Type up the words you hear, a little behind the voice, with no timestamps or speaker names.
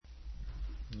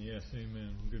Yes,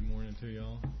 amen. Good morning to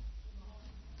y'all.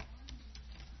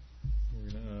 We're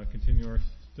going to continue our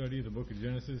study of the book of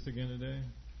Genesis again today.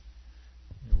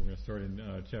 And we're going to start in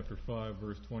chapter 5,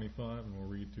 verse 25, and we'll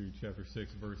read through chapter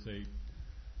 6, verse 8. So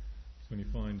when you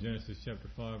find Genesis chapter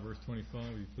 5, verse 25,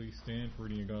 will you please stand for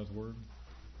reading of God's Word?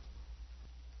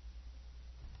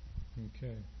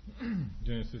 Okay.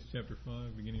 Genesis chapter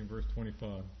 5, beginning in verse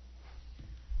 25.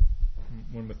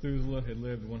 When Methuselah had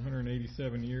lived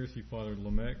 187 years, he fathered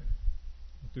Lamech.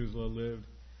 Methuselah lived,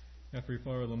 after he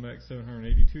fathered Lamech,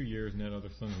 782 years and had other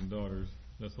sons and daughters.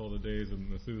 Thus all the days of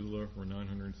Methuselah were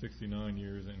 969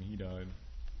 years, and he died.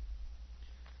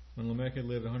 When Lamech had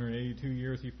lived 182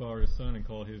 years, he fathered a son and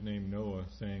called his name Noah,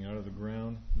 saying, Out of the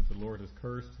ground that the Lord has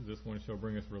cursed, this one shall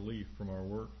bring us relief from our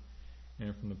work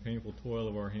and from the painful toil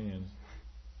of our hands.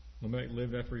 Lamech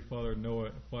lived after he fathered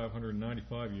Noah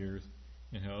 595 years,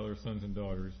 and had other sons and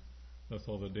daughters. Thus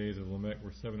all the days of Lamech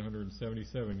were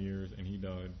 777 years, and he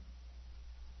died.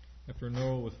 After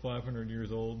Noah was 500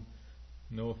 years old,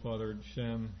 Noah fathered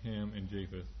Shem, Ham, and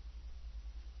Japheth.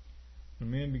 When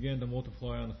man began to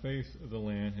multiply on the face of the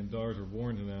land, and daughters were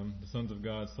born to them, the sons of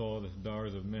God saw that the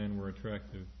daughters of men were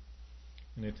attractive,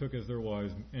 and they took as their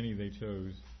wives any they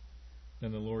chose.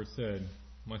 Then the Lord said,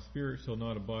 My spirit shall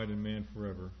not abide in man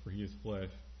forever, for he is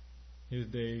flesh. His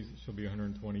days shall be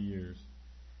 120 years.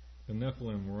 The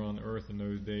Nephilim were on the earth in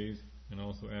those days, and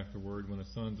also afterward, when the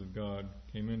sons of God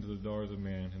came into the daughters of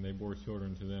man, and they bore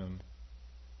children to them.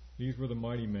 These were the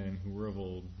mighty men who were of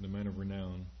old, the men of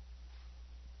renown.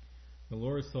 The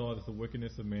Lord saw that the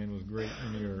wickedness of man was great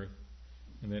in the earth,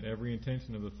 and that every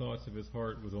intention of the thoughts of his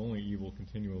heart was only evil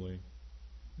continually.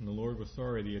 And the Lord was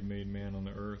sorry that he had made man on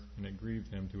the earth, and it grieved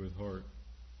him to his heart.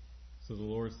 So the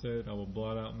Lord said, I will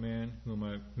blot out man, whom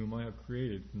I have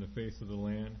created from the face of the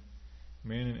land,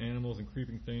 man and animals and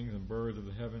creeping things and birds of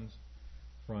the heavens,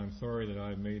 for I am sorry that I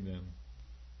have made them.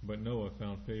 But Noah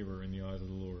found favor in the eyes of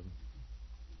the Lord.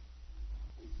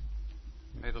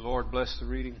 May the Lord bless the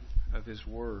reading of His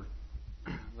Word.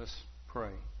 Let's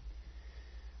pray.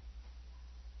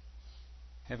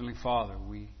 Heavenly Father,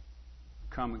 we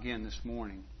come again this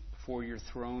morning before your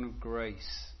throne of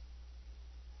grace,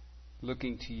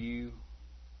 looking to you.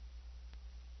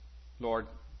 Lord,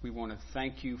 we want to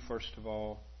thank you, first of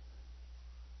all.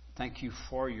 Thank you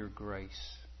for your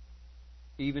grace.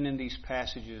 Even in these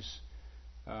passages,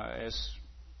 as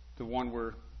the one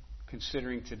we're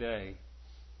considering today,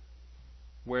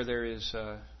 where there is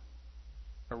a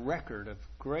record of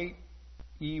great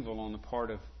evil on the part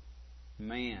of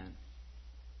man,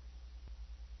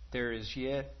 there is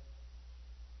yet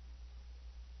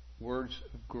words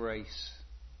of grace,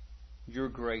 your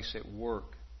grace at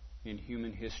work in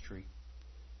human history,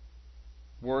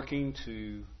 working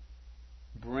to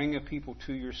bring a people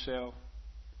to yourself,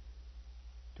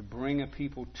 to bring a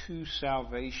people to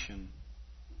salvation,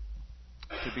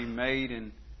 to be made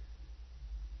in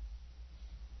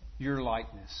your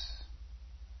likeness,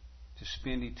 to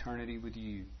spend eternity with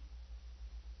you.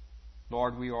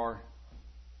 Lord, we are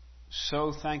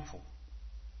so thankful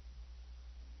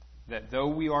that though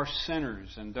we are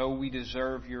sinners and though we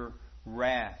deserve your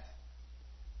wrath,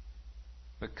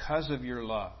 because of your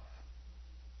love,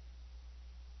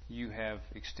 you have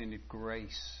extended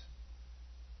grace.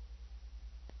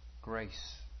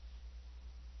 Grace.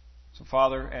 So,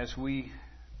 Father, as we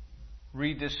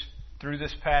read through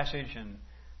this passage and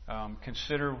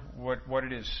consider what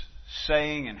it is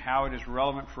saying and how it is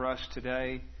relevant for us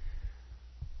today,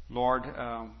 Lord,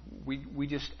 we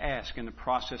just ask in the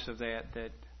process of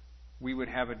that we would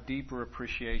have a deeper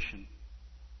appreciation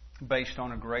based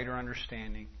on a greater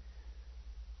understanding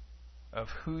of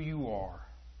who you are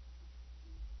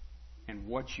and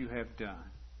what you have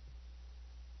done.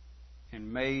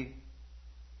 And may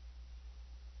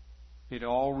it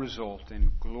all result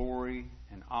in glory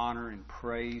and honor and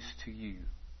praise to you.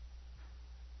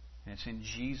 And it's in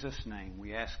Jesus' name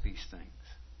we ask these things.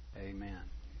 Amen.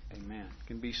 Amen. You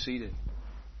can be seated.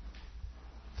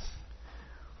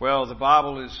 Well, the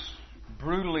Bible is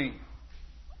brutally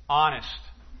honest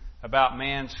about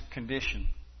man's condition.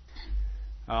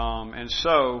 And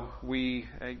so we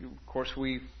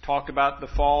talked about the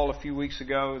fall a few weeks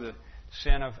ago, the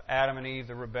sin of Adam and Eve,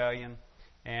 the rebellion.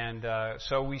 And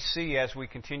so we see as we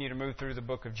continue to move through the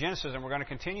book of Genesis, and we're going to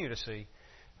continue to see,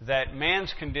 that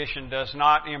man's condition does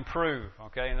not improve.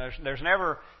 Okay, and there's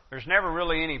never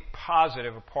really any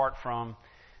positive apart from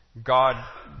God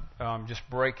just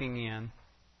breaking in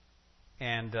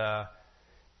and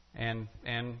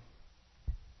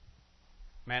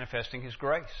manifesting His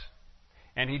grace.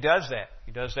 And He does that.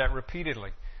 He does that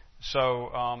repeatedly.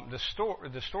 So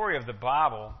the story of the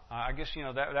Bible, I guess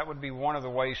that would be one of the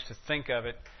ways to think of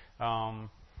it.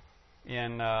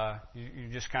 You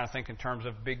just kind of think in terms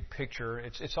of big picture.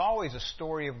 It's always a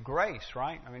story of grace,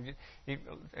 right? I mean,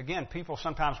 again, people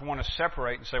sometimes want to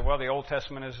separate and say, well, the Old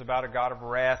Testament is about a God of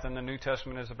wrath, and the New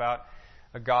Testament is about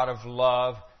a God of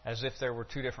love, as if there were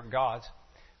two different gods.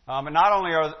 And not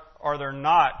only are there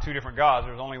not two different gods,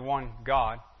 there's only one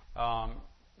God.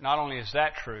 Not only is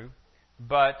that true,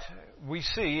 but we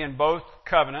see in both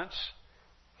covenants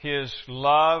His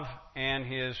love and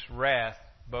His wrath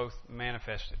both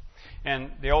manifested.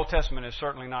 And the Old Testament is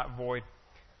certainly not void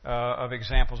of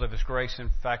examples of His grace. In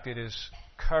fact, it is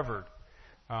covered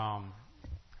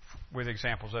with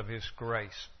examples of His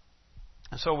grace.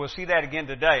 And so we'll see that again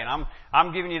today. And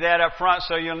I'm giving you that up front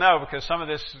so you'll know, because some of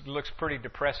this looks pretty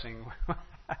depressing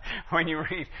when you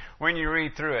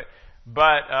read through it.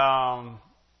 But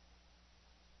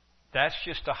that's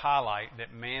just to highlight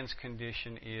that man's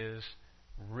condition is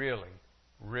really,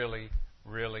 really,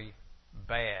 really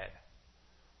bad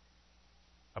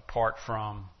apart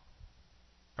from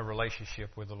a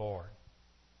relationship with the Lord.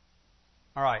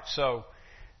 All right, so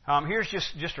here's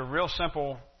just a real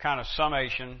simple kind of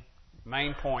summation,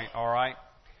 main point, all right?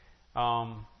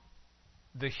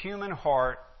 The human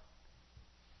heart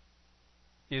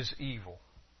is evil,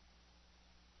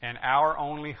 and our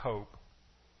only hope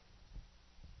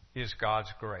is God's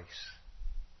grace.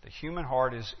 The human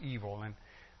heart is evil, and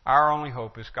our only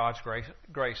hope is God's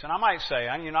grace. And I might say,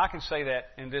 I can say that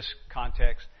in this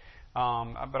context,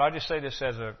 but I just say this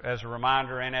as a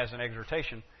reminder and as an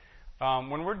exhortation.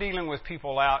 When we're dealing with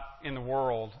people out in the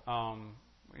world,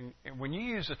 when you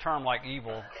use a term like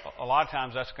evil, a lot of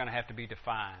times that's going to have to be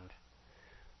defined.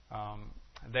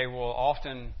 They will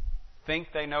often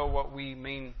think they know what we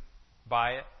mean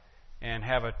by it and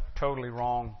have a totally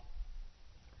wrong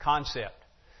concept.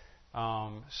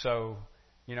 So,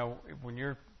 when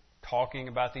you're talking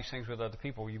about these things with other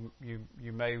people, you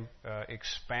may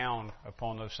expound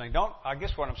upon those things. I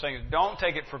guess what I'm saying is, don't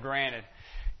take it for granted.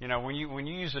 When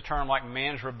you use the term like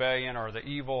man's rebellion or the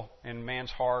evil in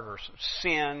man's heart or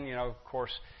sin, of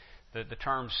course, the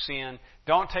term sin,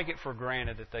 don't take it for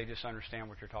granted that they just understand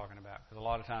what you're talking about, because a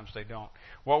lot of times they don't.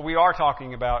 What we are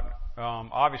talking about,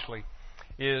 obviously,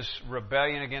 is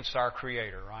rebellion against our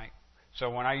Creator, right? So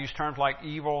when I use terms like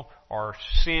evil or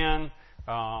sin,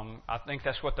 I think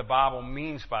that's what the Bible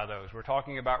means by those. We're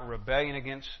talking about rebellion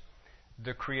against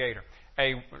the Creator.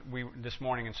 This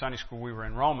morning in Sunday school we were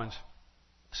in Romans.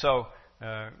 So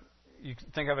you can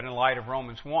think of it in light of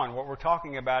Romans 1. What we're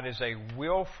talking about is a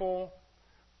willful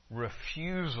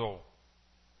refusal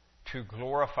to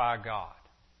glorify God.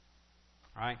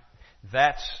 Right?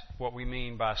 That's what we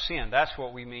mean by sin. That's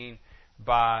what we mean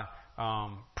by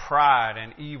pride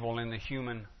and evil in the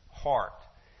human heart.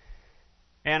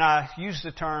 And I use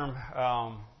the term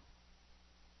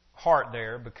heart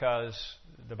there because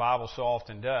the Bible so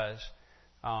often does.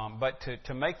 But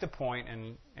to make the point,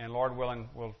 and Lord willing,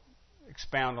 we'll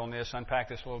expound on this, unpack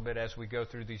this a little bit as we go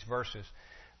through these verses.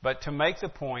 But to make the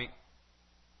point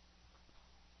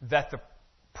that the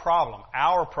problem,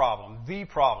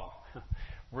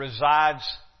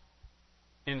 resides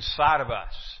inside of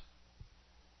us.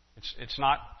 It's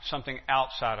not something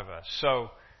outside of us. So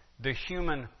the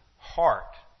human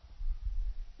heart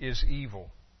is evil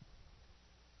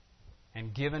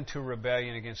and given to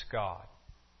rebellion against God.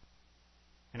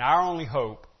 And our only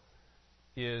hope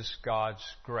is God's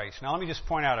grace. Now let me just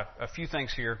point out a few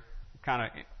things here, kind of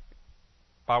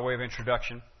by way of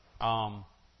introduction.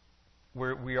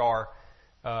 We are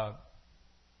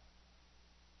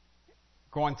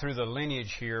going through the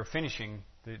lineage here, finishing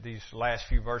these last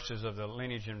few verses of the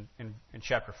lineage in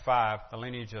chapter 5, the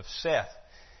lineage of Seth.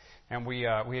 And we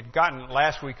had gotten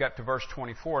last week up to verse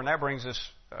 24, and that brings us,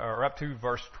 or up to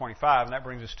verse 25, and that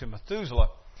brings us to Methuselah.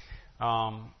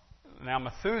 Now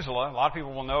Methuselah, a lot of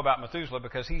people will know about Methuselah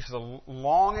because he's the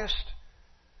longest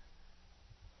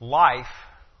life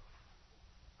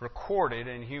recorded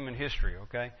in human history,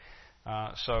 okay?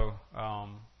 So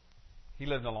he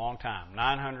lived a long time,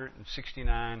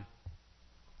 969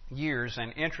 years.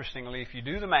 And interestingly, if you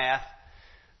do the math,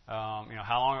 how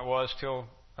long it was till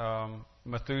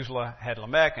Methuselah had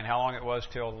Lamech, and how long it was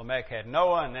till Lamech had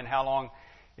Noah, and then how long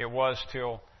it was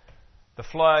till the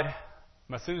flood.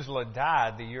 Methuselah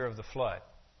died the year of the flood.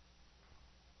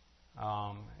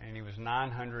 And he was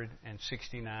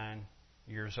 969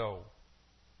 years old.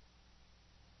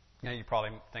 Now you're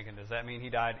probably thinking, does that mean he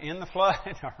died in the flood?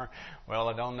 Well,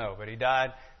 I don't know, but he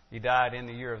died in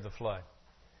the year of the flood.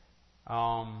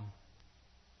 And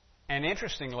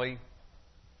interestingly,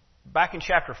 back in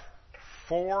chapter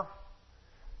 4,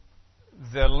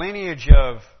 the lineage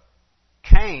of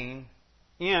Cain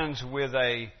ends with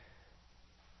a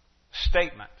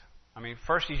statement. I mean,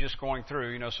 first he's just going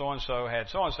through, so-and-so had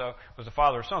so-and-so, was the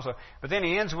father of so-and-so. But then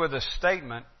he ends with a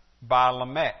statement by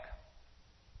Lamech,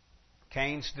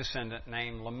 Cain's descendant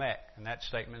named Lamech. And that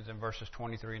statement is in verses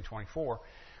 23 and 24.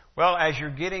 Well, as you're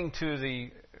getting to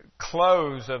the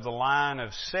close of the line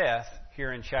of Seth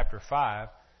here in chapter 5,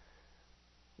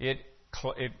 it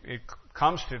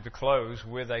comes to the close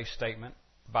with a statement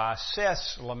by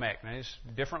Seth's Lamech. Now, it's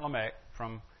a different Lamech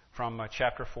from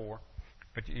chapter 4,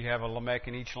 but you have a Lamech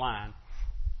in each line.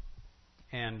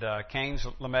 And Cain's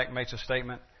Lamech makes a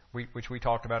statement, which we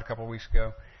talked about a couple of weeks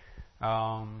ago.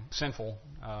 Sinful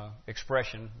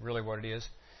expression, really what it is.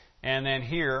 And then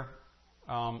here,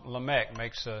 Lamech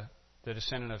the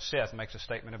descendant of Seth, makes a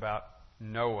statement about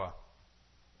Noah.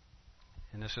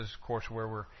 And this is, of course, where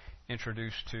we're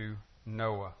introduced to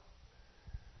Noah.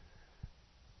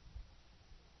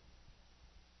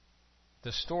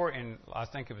 The story, and I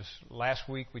think it was last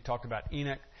week we talked about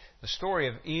Enoch. The story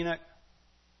of Enoch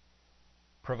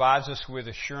provides us with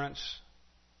assurance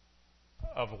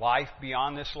of life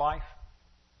beyond this life.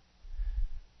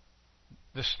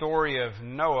 The story of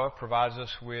Noah provides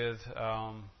us with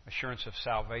assurance of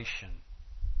salvation.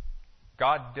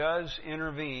 God does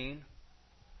intervene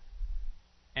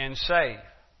and save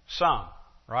some,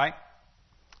 right?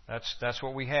 That's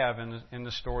what we have in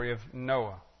the story of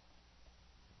Noah.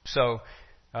 So,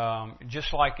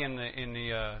 just like in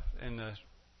the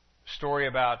story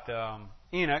about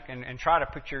Enoch, and try to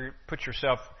put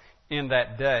yourself in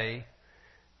that day,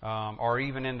 or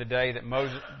even in the day that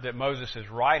Moses is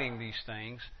writing these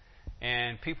things,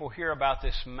 and people hear about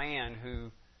this man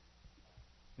who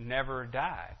never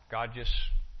died. God just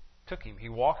took him. He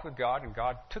walked with God, and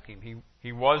God took him.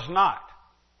 He was not.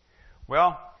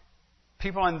 Well,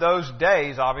 people in those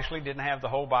days obviously didn't have the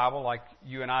whole Bible like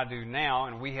you and I do now,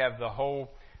 and we have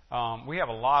we have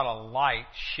a lot of light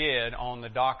shed on the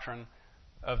doctrine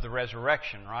of the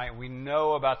resurrection, right? We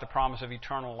know about the promise of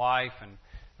eternal life and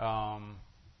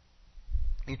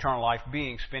eternal life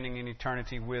being spending an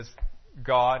eternity with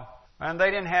God, and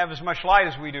they didn't have as much light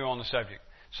as we do on the subject.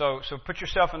 So put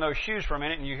yourself in those shoes for a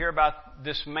minute, and you hear about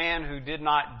this man who did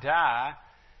not die.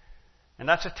 And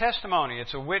that's a testimony.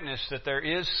 It's a witness that there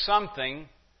is something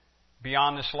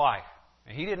beyond this life.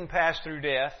 And he didn't pass through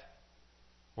death.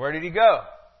 Where did he go?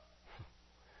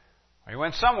 He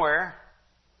went somewhere.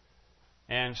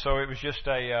 And so it was just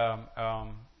a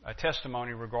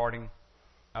testimony regarding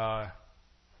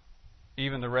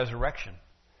even the resurrection.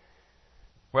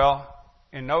 Well,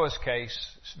 in Noah's case,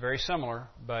 it's very similar,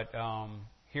 but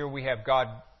here we have God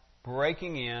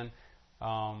breaking in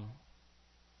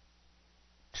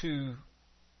to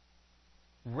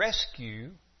rescue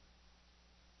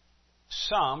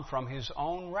some from His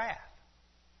own wrath.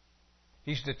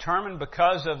 He's determined,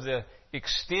 because of the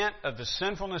extent of the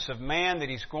sinfulness of man, that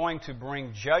He's going to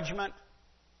bring judgment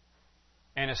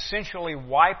and essentially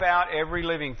wipe out every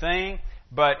living thing.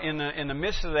 But in the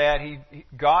midst of that,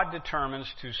 God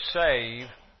determines to save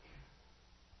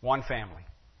one family,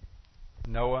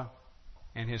 Noah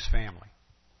and his family.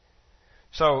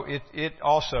 So it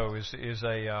also is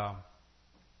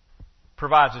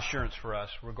provides assurance for us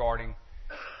regarding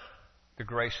the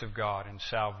grace of God and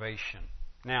salvation.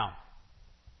 Now,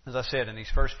 as I said, in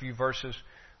these first few verses,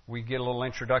 we get a little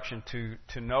introduction to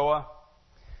Noah.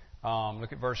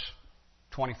 Look at verse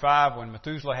 25. When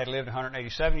Methuselah had lived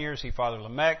 187 years, he fathered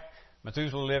Lamech.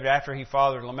 Methuselah lived after he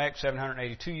fathered Lamech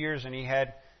 782 years, and he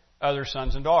had other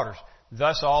sons and daughters.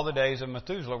 Thus all the days of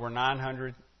Methuselah were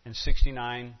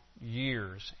 969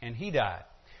 years, and he died.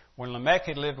 When Lamech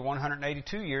had lived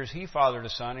 182 years, he fathered a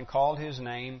son and called his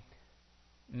name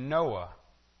Noah,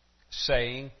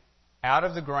 saying, out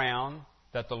of the ground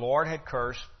that the Lord had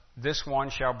cursed, this one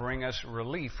shall bring us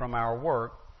relief from our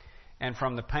work and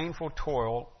from the painful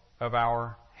toil of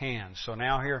our hands. So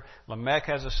now here, Lamech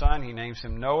has a son. He names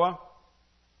him Noah.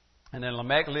 And then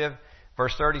Lamech lived,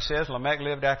 verse 30 says, Lamech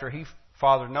lived after he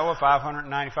fathered Noah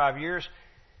 595 years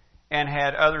and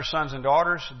had other sons and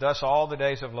daughters. Thus all the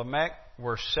days of Lamech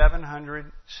were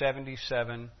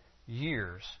 777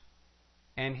 years.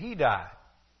 And he died.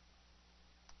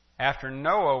 After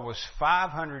Noah was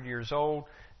 500 years old,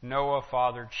 Noah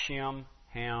fathered Shem,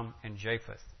 Ham, and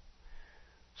Japheth.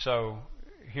 So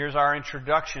here's our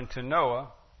introduction to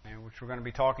Noah, which we're going to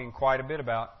be talking quite a bit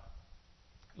about,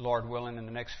 Lord willing, in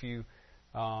the next few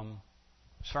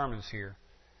sermons here.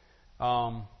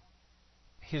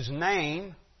 His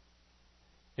name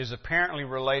is apparently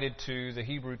related to the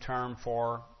Hebrew term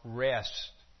for rest.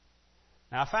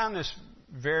 Now, I found this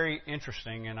very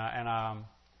interesting, and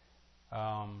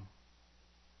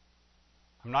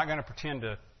I'm not going to pretend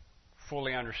to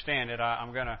fully understand it.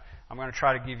 I'm going to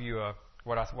try to give you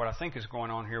what I think is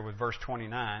going on here with verse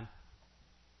 29,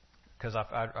 because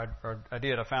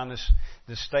I found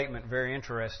this statement very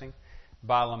interesting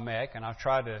by Lamech, and I've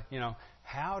tried to,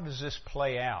 how does this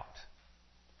play out?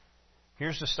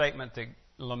 Here's the statement that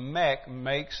Lamech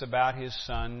makes about his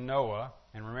son Noah,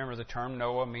 and remember the term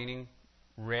Noah meaning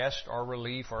rest or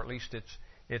relief, or at least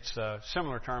it's a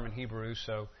similar term in Hebrew,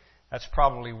 so that's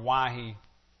probably why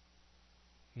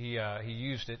he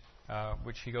used it,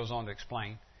 which he goes on to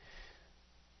explain.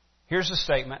 Here's the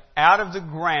statement: out of the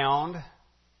ground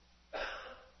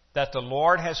that the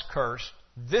Lord has cursed,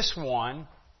 this one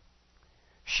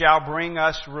shall bring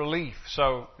us relief.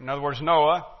 So, in other words,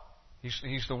 Noah,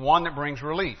 he's the one that brings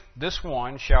relief. This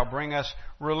one shall bring us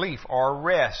relief or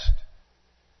rest.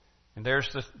 And there's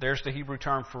the Hebrew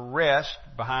term for rest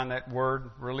behind that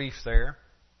word relief there.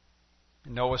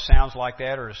 Noah sounds like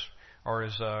that or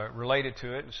is related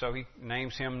to it, and so he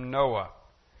names him Noah.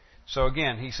 So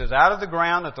again, he says, out of the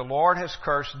ground that the Lord has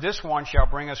cursed, this one shall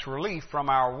bring us relief from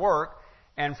our work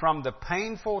and from the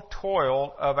painful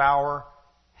toil of our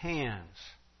hands.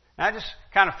 And that just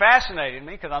kind of fascinated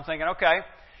me, because I'm thinking, okay,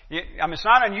 it's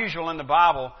not unusual in the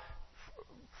Bible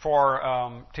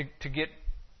for to get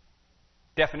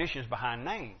definitions behind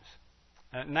names.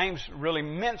 Names really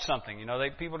meant something.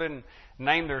 People didn't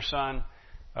name their son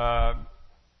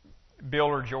Bill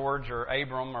or George or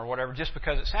Abram or whatever just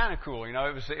because it sounded cool.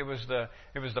 It was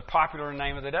the popular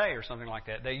name of the day or something like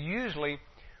that. They usually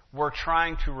were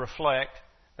trying to reflect.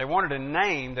 They wanted a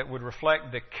name that would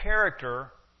reflect the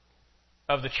character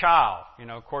of the child.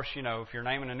 Of course, if you're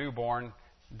naming a newborn,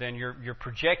 then you're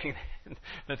projecting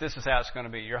that this is how it's going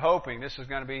to be. You're hoping this is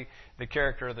going to be the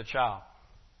character of the child.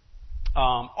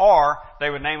 Or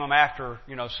they would name them after,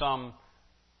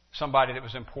 somebody that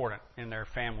was important in their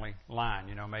family line.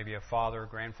 Maybe a father,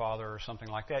 grandfather, or something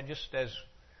like that, just as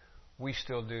we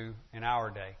still do in our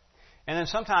day. And then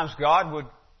sometimes God would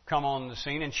come on the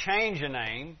scene and change a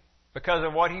name because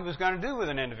of what He was going to do with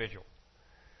an individual.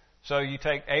 So you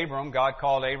take Abram. God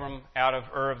called Abram out of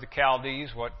Ur of the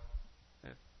Chaldees, what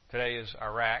today is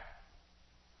Iraq.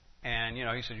 And,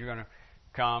 He said, you're going to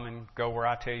come and go where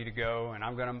I tell you to go, and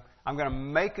I'm going to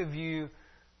make of you,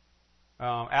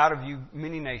 out of you,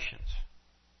 many nations.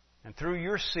 And through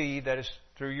your seed, that is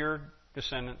through your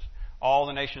descendants, all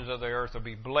the nations of the earth will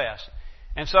be blessed.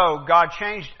 And so God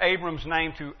changed Abram's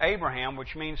name to Abraham,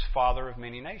 which means father of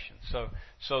many nations.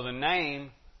 So the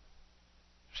name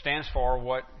stands for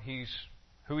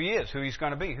who he is, who he's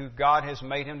going to be, who God has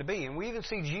made him to be. And we even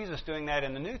see Jesus doing that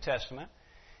in the New Testament.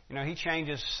 He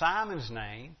changes Simon's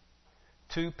name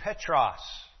to Petros.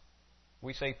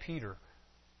 We say Peter,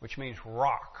 which means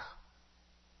rock.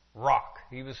 Rock.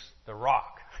 He was the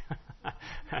rock.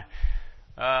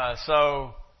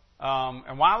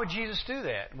 And why would Jesus do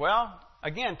that? Well,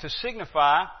 again, to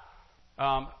signify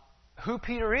who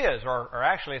Peter is, or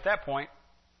actually at that point,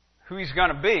 who he's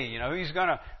going to be. Who he's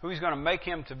going to make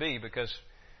him to be, because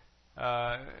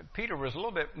Peter was a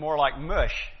little bit more like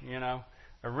mush,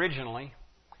 originally,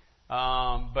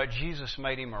 but Jesus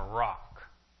made him a rock.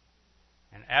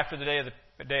 And after the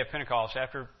day of Pentecost,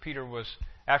 after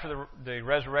the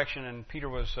resurrection, and Peter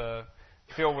was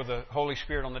filled with the Holy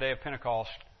Spirit on the day of Pentecost,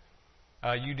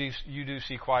 you do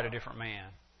see quite a different man,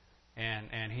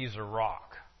 and he's a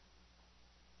rock.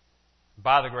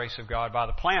 By the grace of God, by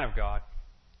the plan of God,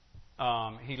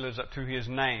 he lives up to his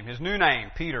name, his new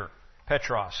name, Peter,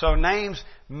 Petros. So names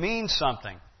mean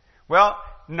something. Well,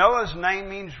 Noah's name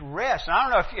means rest. And I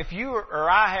don't know if you or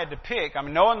I had to pick.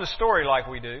 Knowing the story like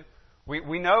we do,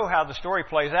 we know how the story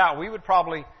plays out. We would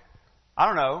probably, I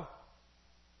don't know,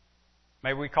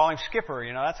 maybe we call him Skipper.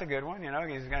 That's a good one.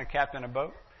 He's going to captain a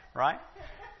boat, right?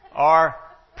 Or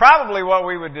probably what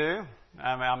we would do,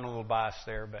 I'm a little biased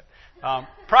there, but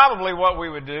probably what we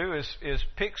would do is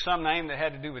pick some name that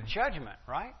had to do with judgment,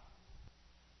 right?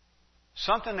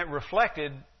 Something that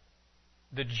reflected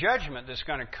the judgment that's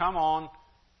going to come on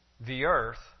the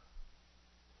earth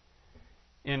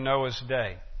in Noah's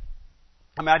day.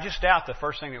 I just doubt the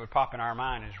first thing that would pop in our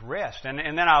mind is rest. And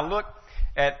then I look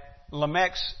at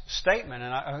Lamech's statement,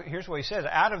 and here's what he says: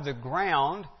 out of the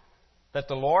ground that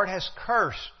the Lord has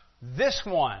cursed, this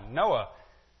one, Noah,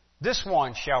 this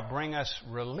one shall bring us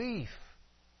relief.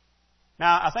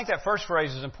 Now, I think that first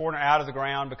phrase is important, out of the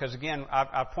ground, because again,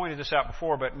 I've pointed this out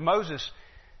before, but Moses,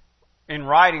 in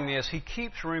writing this, he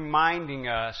keeps reminding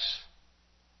us,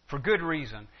 for good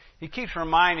reason, he keeps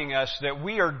reminding us that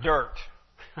we are dirt.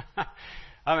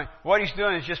 What he's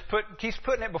doing is keeps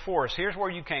putting it before us. Here's where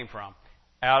you came from.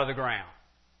 Out of the ground.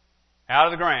 Out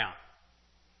of the ground.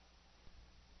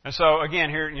 And so again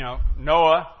here,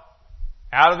 Noah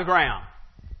out of the ground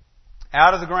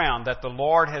that the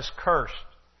Lord has cursed,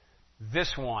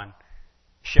 this one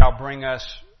shall bring us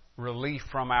relief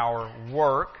from our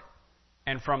work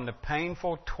and from the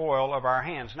painful toil of our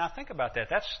hands. Now think about that.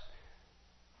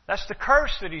 That's the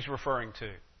curse that he's referring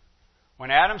to. When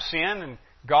Adam sinned and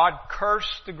God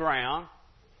cursed the ground,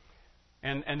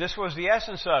 and this was the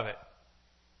essence of it.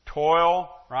 Toil,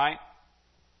 right?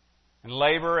 And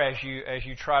labor as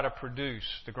you try to produce.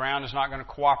 The ground is not going to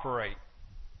cooperate.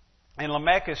 And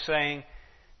Lamech is saying,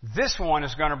 this one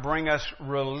is going to bring us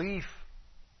relief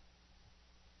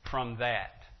from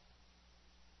that.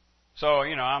 So,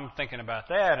 I'm thinking about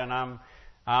that, and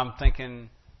I'm thinking,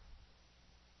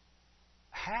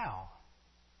 how?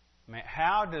 I mean,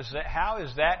 how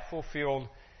is that fulfilled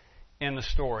in the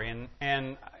story? And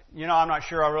I'm not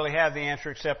sure I really have the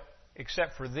answer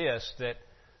except for this, that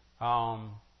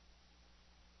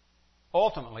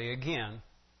ultimately, again,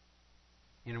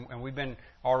 and we've been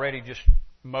already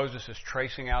Moses is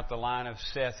tracing out the line of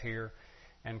Seth here,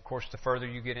 and of course, the further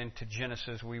you get into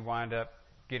Genesis, we wind up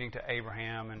getting to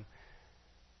Abraham and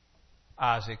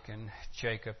Isaac and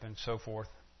Jacob and so forth.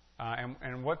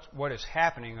 And what is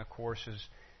happening, of course, is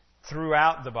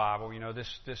throughout the Bible,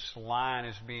 this line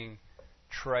is being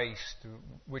traced,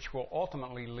 which will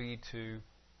ultimately lead to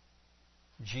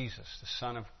Jesus, the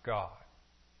Son of God,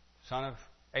 Son of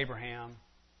Abraham,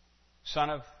 Son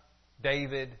of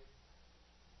David,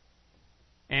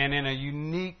 and in a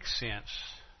unique sense,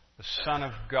 the Son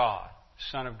of God,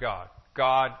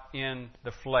 God in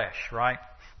the flesh, right?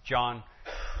 John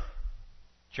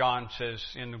says,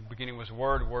 in the beginning was the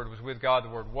Word was with God, the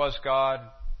Word was God.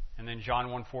 And then John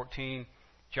 1:14,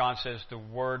 John says the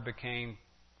Word became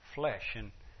flesh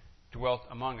and dwelt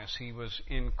among us. He was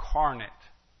incarnate.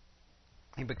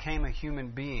 He became a human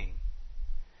being.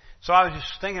 So I was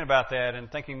just thinking about that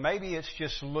and thinking maybe it's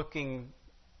just looking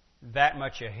that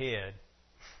much ahead.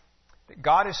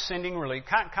 God is sending relief,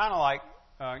 kind of like,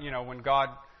 when God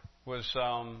was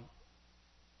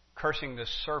cursing the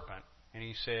serpent, and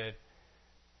He said,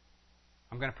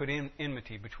 I'm going to put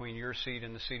enmity between your seed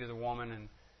and the seed of the woman, and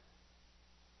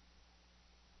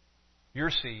your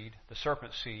seed, the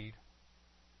serpent's seed,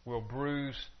 will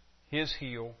bruise his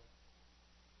heel,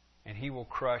 and he will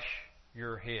crush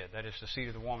your head. That is, the seed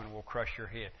of the woman will crush your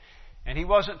head. And He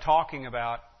wasn't talking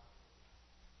about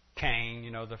Cain,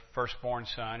 the firstborn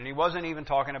son, and He wasn't even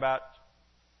talking about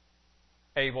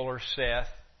Abel or Seth.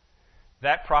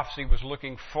 That prophecy was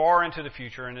looking far into the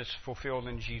future, and it's fulfilled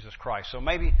in Jesus Christ. So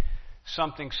maybe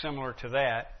something similar to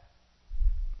that.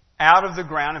 Out of the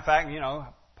ground, in fact,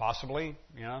 possibly,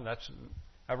 that's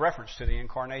a reference to the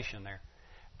incarnation there.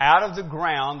 Out of the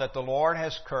ground that the Lord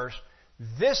has cursed,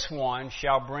 this one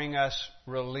shall bring us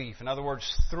relief. In other words,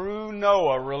 through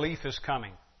Noah, relief is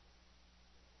coming.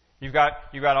 You've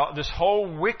got this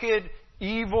whole wicked,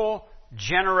 evil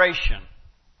generation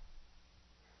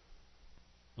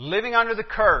living under the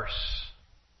curse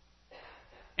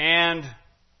and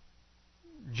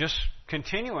just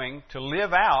continuing to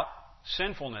live out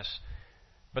sinfulness.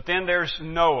 But then there's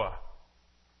Noah,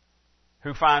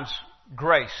 who finds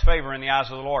grace, favor in the eyes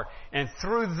of the Lord. And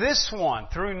through this one,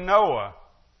 through Noah,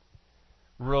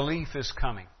 relief is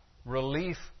coming.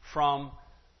 Relief from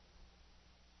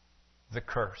the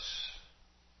curse.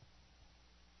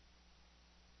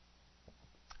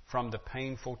 From the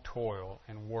painful toil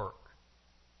and work.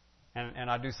 And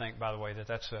I do think, by the way, that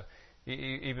that's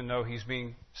even though he's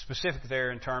being specific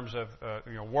there in terms of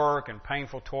work and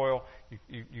painful toil,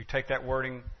 you take that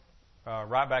wording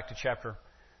right back to chapter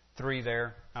 3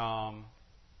 there.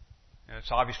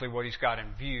 It's obviously what he's got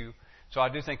in view. So I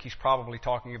do think he's probably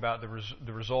talking about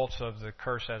the results of the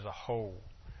curse as a whole,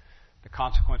 the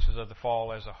consequences of the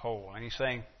fall as a whole. And he's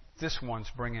saying this one's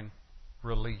bringing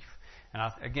relief. And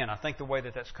I think the way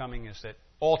that that's coming is that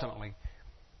ultimately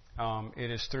it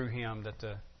is through him that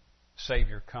the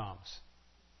Savior comes.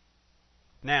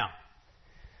 Now,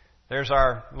 there's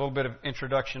our little bit of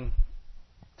introduction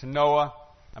to Noah,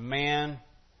 a man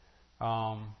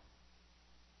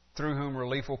through whom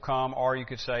relief will come, or you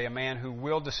could say a man who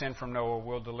will descend from Noah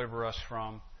will deliver us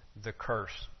from the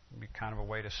curse. Would be kind of a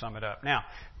way to sum it up. Now,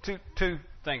 two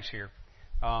things here.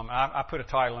 I put a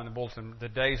title in the bulletin, The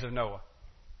Days of Noah.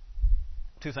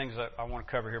 Two things that I want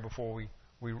to cover here before we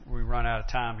run out of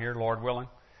time here, Lord willing.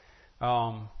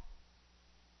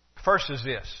 First is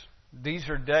this. These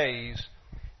are days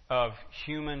of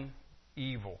human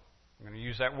evil. I'm going to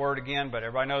use that word again, but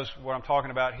everybody knows what I'm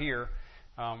talking about here.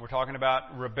 We're talking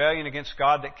about rebellion against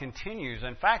God that continues.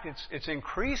 In fact, it's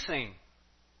increasing.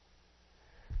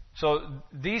 So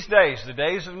these days, the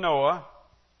days of Noah,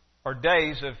 are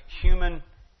days of human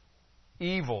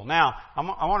evil. Now, I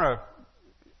want to,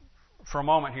 for a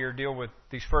moment here, deal with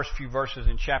these first few verses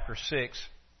in chapter 6.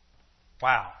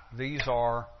 Wow, these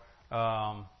are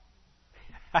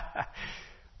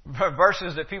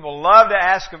verses that people love to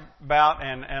ask about,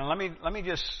 and let me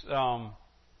just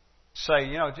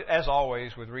say, as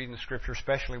always with reading the Scripture,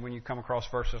 especially when you come across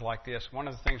verses like this, one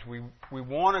of the things we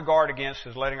want to guard against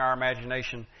is letting our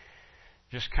imagination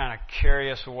just kind of carry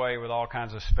us away with all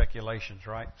kinds of speculations,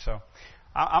 right? So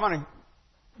I'm going to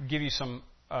give you some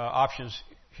options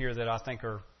here that I think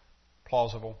are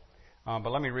plausible,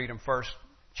 but let me read them first.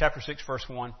 Chapter 6, verse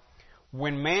 1.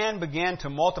 When man began to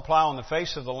multiply on the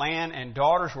face of the land and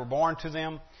daughters were born to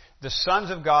them, the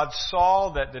sons of God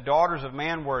saw that the daughters of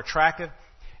man were attractive,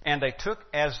 and they took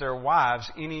as their wives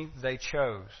any they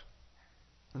chose.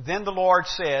 Then the Lord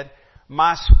said,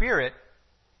 My Spirit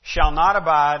shall not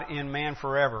abide in man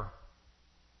forever,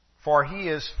 for he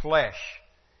is flesh.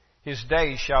 His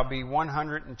days shall be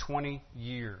 120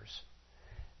 years.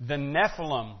 The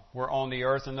Nephilim were on the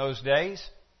earth in those days,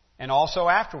 and also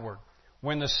afterward,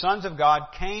 when the sons of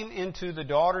God came into the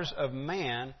daughters of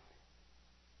man,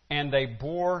 and they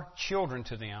bore children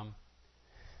to them.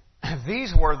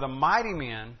 These were the mighty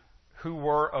men who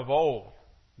were of old,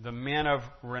 the men of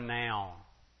renown.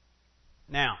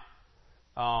 Now,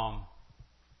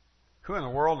 who in the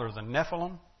world are the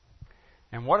Nephilim?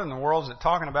 And what in the world is it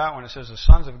talking about when it says the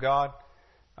sons of God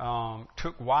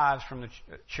took wives from the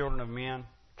children of men,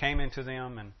 came into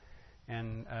them,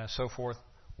 and so forth?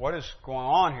 What is going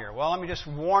on here? Well, let me just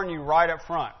warn you right up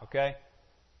front, okay?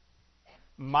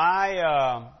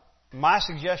 My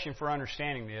suggestion for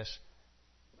understanding this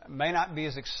may not be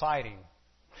as exciting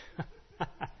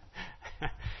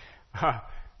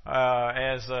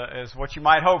as what you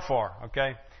might hope for,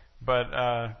 okay? But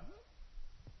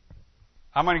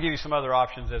I'm going to give you some other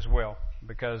options as well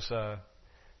because,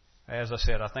 as I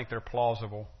said, I think they're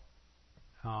plausible.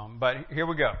 But here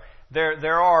we go.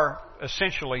 There are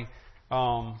essentially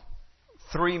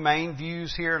three main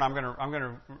views here, and I'm going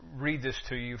to read this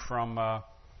to you from.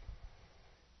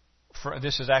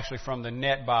 This is actually from the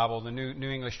Net Bible, the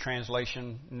New English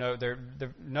Translation.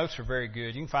 The notes are very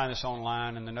good. You can find this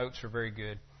online, and the notes are very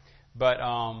good. But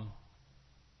I'm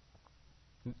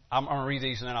going to read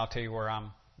these, and then I'll tell you where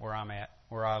I'm at,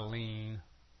 where I lean.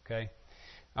 Okay.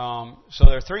 So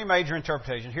there are three major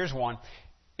interpretations. Here's one.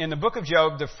 In the book of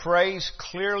Job, the phrase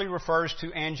clearly refers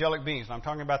to angelic beings. I'm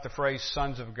talking about the phrase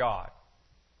sons of God.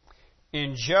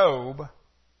 In Job,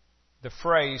 the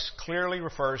phrase clearly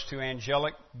refers to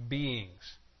angelic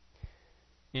beings.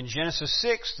 In Genesis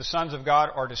 6, the sons of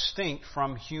God are distinct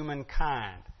from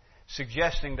humankind,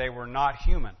 suggesting they were not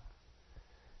human.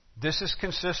 This is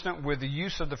consistent with the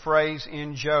use of the phrase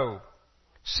in Job.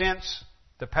 Since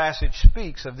the passage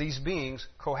speaks of these beings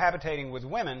cohabitating with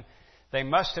women, they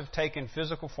must have taken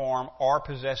physical form or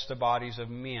possessed the bodies of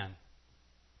men.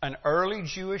 An early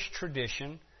Jewish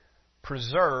tradition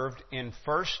preserved in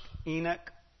 1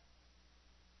 Enoch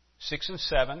 6 and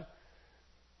 7,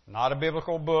 not a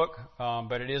biblical book,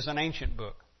 but it is an ancient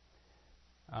book.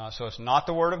 So it's not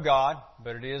the Word of God,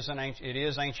 but it is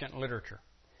ancient literature.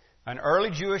 An early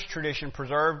Jewish tradition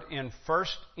preserved in 1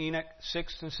 Enoch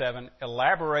 6 and 7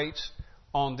 elaborates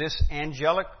on this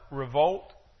angelic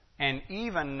revolt and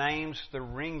even names the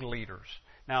ringleaders.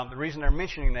 Now, the reason they're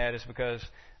mentioning that is because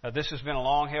this has been a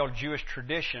long-held Jewish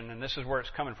tradition, and this is where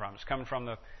it's coming from. It's coming from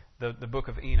the book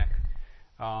of Enoch.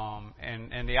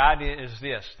 And the idea is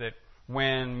this, that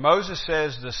when Moses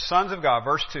says the sons of God,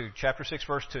 verse 2, chapter 6,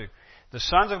 verse 2, the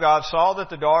sons of God saw that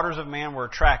the daughters of man were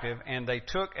attractive, and they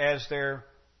took as their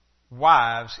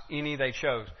wives any they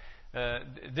chose.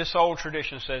 This old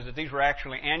tradition says that these were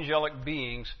actually angelic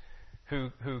beings who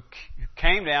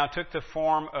came down, took the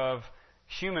form of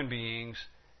human beings,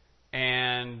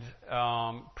 and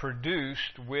produced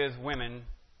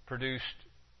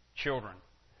children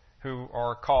who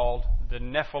are called the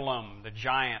Nephilim, the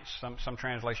giants. Some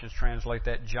translations translate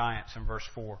that giants in verse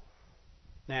 4.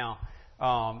 Now,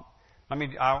 I'm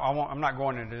not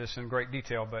going into this in great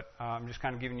detail, but I'm just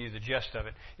kind of giving you the gist of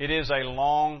it. It is a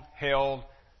long-held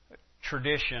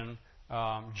tradition,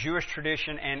 Jewish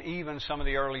tradition, and even some of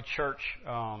the early church,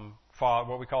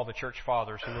 what we call the church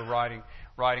fathers, who were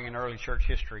writing in early church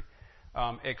history,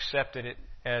 accepted it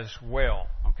as well.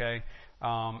 Okay,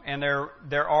 and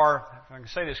there are, I can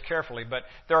say this carefully, but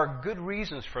there are good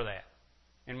reasons for that,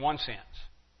 in one sense.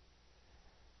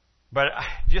 But it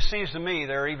just seems to me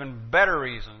there are even better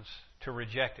reasons to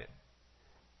reject it.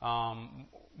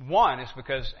 One is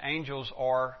because angels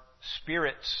are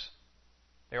spirits.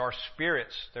 They are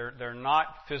spirits. They're not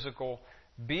physical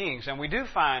beings. And we do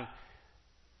find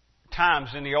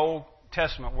times in the Old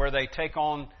Testament where they take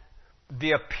on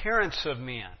the appearance of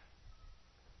men.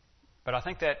 But I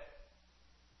think that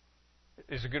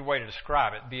is a good way to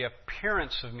describe it. The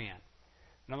appearance of men.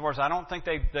 In other words, I don't think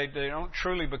they don't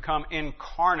truly become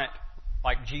incarnate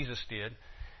like Jesus did.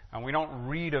 And we don't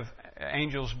read of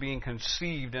angels being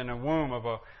conceived in a womb of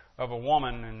a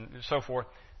woman and so forth.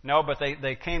 No, but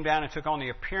they came down and took on the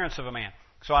appearance of a man.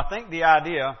 So I think the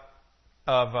idea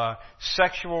of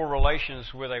sexual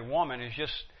relations with a woman is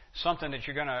just something that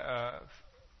you're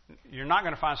not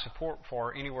going to find support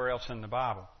for anywhere else in the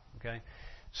Bible. Okay,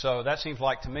 so that seems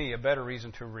like to me a better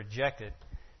reason to reject it,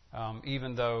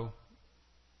 even though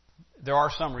there are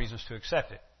some reasons to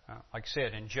accept it. Like I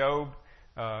said, in Job,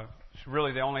 it's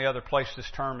really the only other place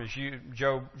this term is used.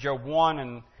 Job 1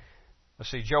 and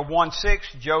Job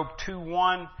 1:6, Job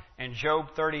 2:1, and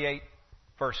Job 38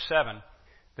 verse 7.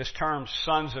 This term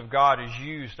 "sons of God" is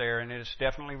used there, and it is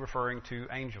definitely referring to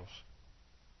angels.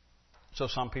 So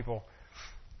some people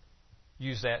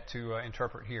use that to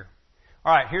interpret here.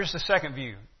 All right, here's the second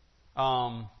view.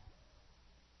 Some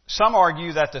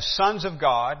argue that the sons of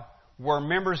God were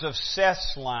members of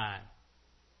Seth's line,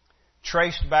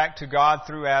 traced back to God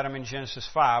through Adam in Genesis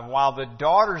 5, while the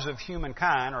daughters of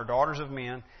humankind, or daughters of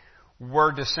men,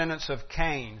 were descendants of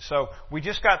Cain. So we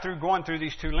just got through going through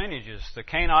these two lineages, the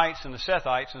Cainites and the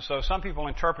Sethites, and so some people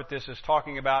interpret this as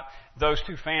talking about those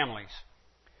two families.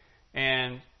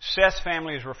 And Seth's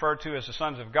family is referred to as the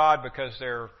sons of God because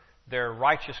they're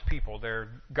righteous people, they're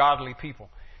godly people.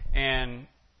 And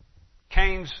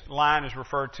Cain's line is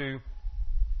referred to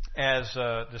as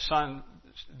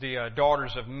the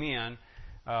daughters of men,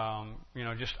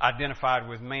 just identified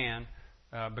with man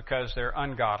because they're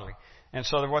ungodly. And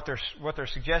so what they're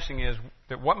suggesting is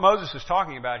that what Moses is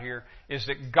talking about here is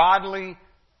that godly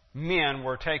men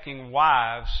were taking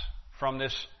wives from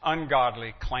this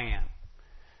ungodly clan,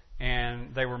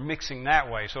 and they were mixing that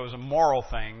way. So it was a moral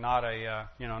thing, not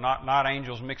not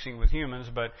angels mixing with humans,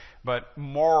 but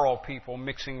moral people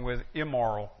mixing with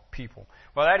immoral people.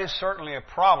 Well, that is certainly a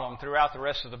problem throughout the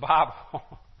rest of the Bible,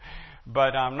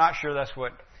 but I'm not sure that's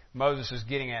what Moses is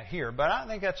getting at here. But I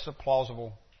think that's a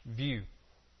plausible view.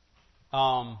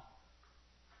 And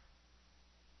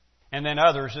then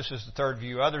others, this is the third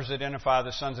view, others identify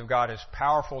the sons of God as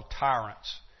powerful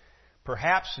tyrants,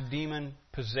 perhaps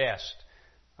demon-possessed.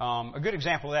 A good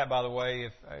example of that, by the way,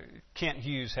 Kent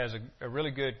Hughes has a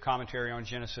really good commentary on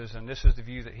Genesis, and this is the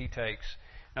view that he takes.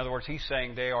 In other words, he's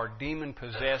saying they are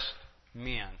demon-possessed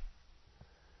men,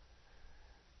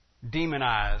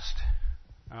 demonized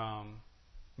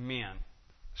men.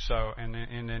 So, and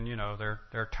then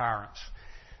they're tyrants.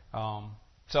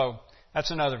 So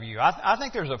that's another view. I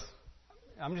think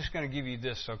I'm just going to give you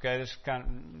this, okay? This is kind of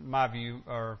my view,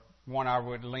 or one I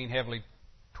would lean heavily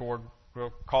toward.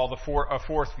 We'll call a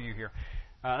fourth view here.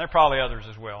 There are probably others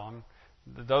as well.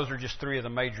 Those are just three of the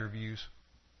major views.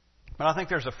 But I think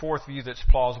there's a fourth view that's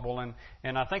plausible,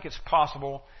 and I think it's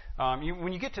possible.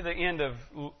 When you get to the end of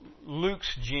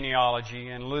Luke's genealogy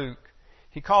in Luke,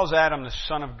 he calls Adam the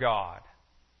son of God.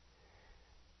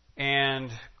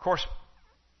 And, of course,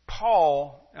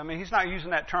 Paul, he's not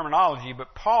using that terminology,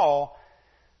 but Paul,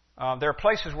 there are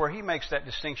places where he makes that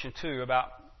distinction too about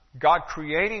God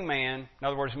creating man, in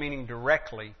other words, meaning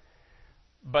directly,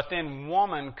 but then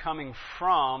woman coming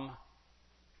from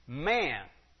man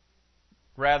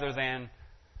rather than,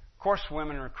 of course,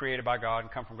 women are created by God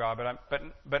and come from God,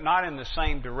 but not in the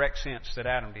same direct sense that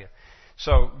Adam did.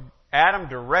 So Adam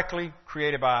directly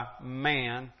created by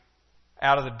man,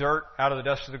 out of the dirt, out of the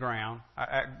dust of the ground,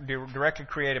 directly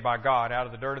created by God out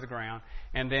of the dirt of the ground.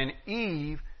 And then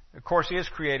Eve, of course, is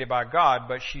created by God,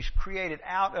 but she's created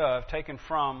taken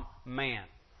from man.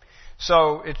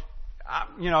 So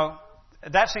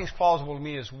that seems plausible to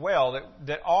me as well,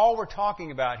 that all we're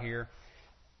talking about here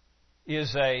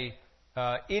is a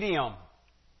idiom.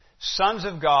 Sons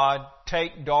of God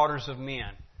take daughters of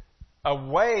men. A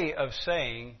way of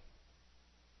saying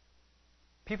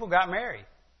people got married.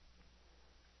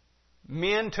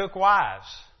 Men took wives.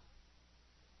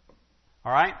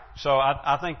 All right? So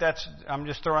I think I'm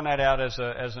just throwing that out as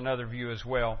another view as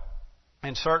well.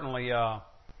 And certainly,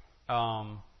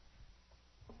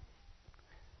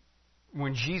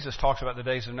 when Jesus talks about the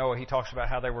days of Noah, he talks about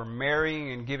how they were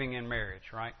marrying and giving in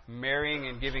marriage, right? Marrying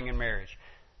and giving in marriage.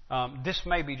 This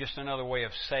may be just another way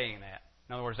of saying that.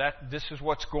 In other words, this is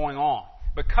what's going on.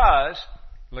 Because,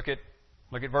 look at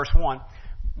verse 1.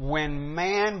 When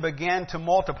man began to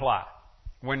multiply,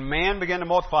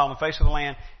 on the face of the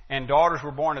land, and daughters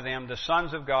were born to them, the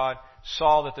sons of God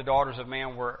saw that the daughters of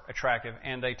man were attractive,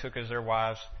 and they took as their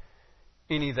wives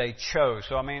any they chose.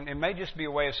 So, it may just be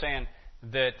a way of saying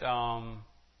that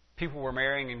people were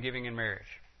marrying and giving in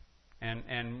marriage.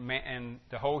 and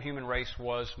the whole human race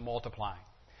was multiplying.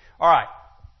 All right,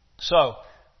 so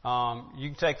you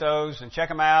can take those and check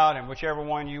them out, and whichever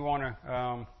one you want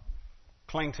to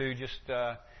cling to,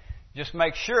 just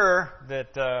make sure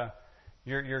that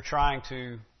you're trying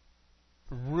to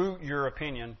root your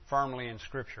opinion firmly in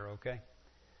Scripture. Okay.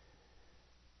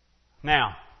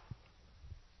 Now,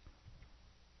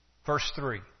 verse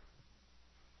 3.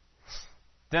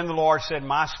 Then the Lord said,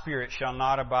 My Spirit shall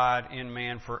not abide in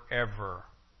man forever.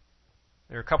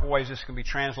 There are a couple ways this can be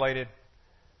translated.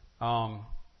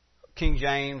 King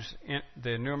James,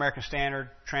 the New American Standard,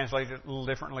 translated it a little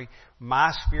differently.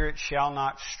 My Spirit shall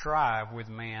not strive with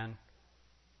man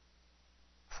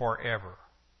forever.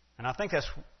 And I think that's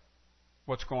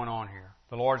what's going on here.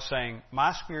 The Lord's saying,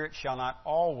 My Spirit shall not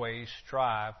always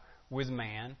strive with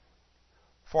man,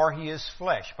 for he is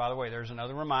flesh. By the way, there's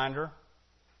another reminder.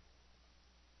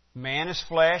 Man is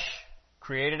flesh,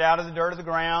 created out of the dirt of the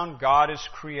ground. God is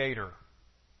creator.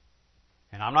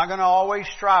 And I'm not going to always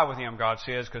strive with him, God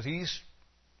says, because he's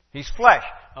flesh.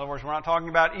 In other words, we're not talking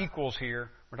about equals here.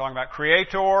 We're talking about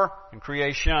creator and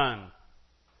creation.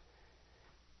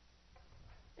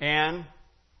 And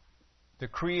the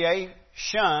creation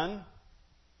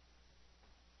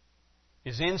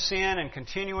is in sin and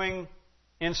continuing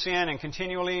in sin and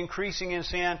continually increasing in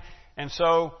sin. And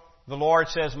so the Lord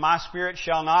says, My Spirit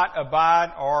shall not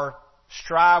abide or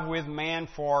strive with man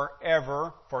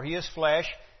forever, for he is flesh.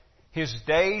 His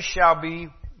days shall be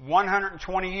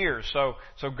 120 years. So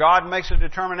God makes a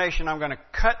determination, I'm going to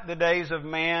cut the days of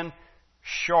man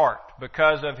short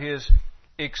because of his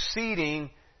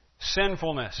exceeding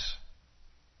sinfulness.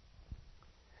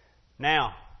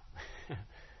 Now,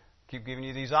 keep giving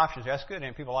you these options. That's good,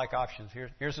 and people like options.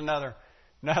 Here's another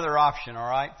option, all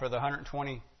right, for the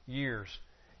 120 years.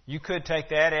 You could take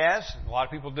that as, a lot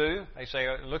of people do, they say,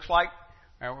 it looks like,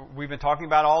 we've been talking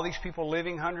about all these people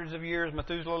living hundreds of years.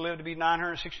 Methuselah lived to be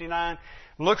 969.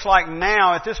 Looks like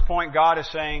now, at this point, God is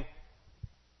saying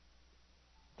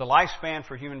the lifespan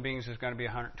for human beings is going to be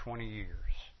 120 years.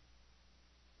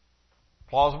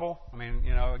 Plausible? I mean,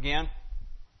 again,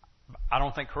 I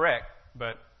don't think correct,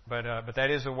 but that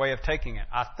is a way of taking it.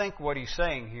 I think what he's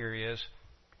saying here is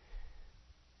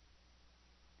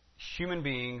human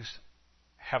beings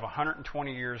have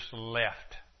 120 years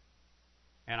left,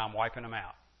 and I'm wiping them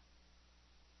out.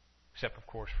 Except, of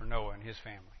course, for Noah and his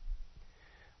family.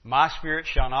 My Spirit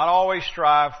shall not always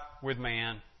strive with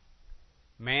man.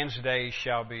 Man's days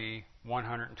shall be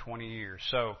 120 years.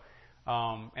 So,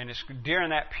 and it's during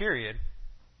that period,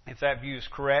 if that view is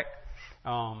correct,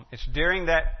 it's during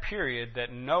that period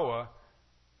that Noah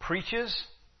preaches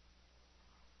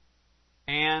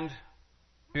and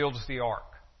builds the ark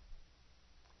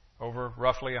over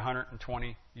roughly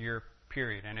 120-year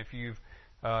period. And if you've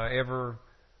ever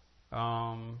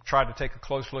tried to take a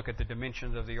close look at the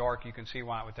dimensions of the ark, you can see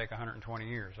why it would take 120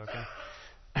 years.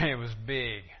 Okay, it was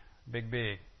big.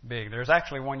 There's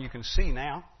actually one you can see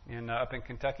now up in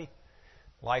Kentucky,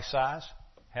 life size.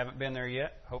 Haven't been there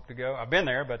yet. Hope to go. I've been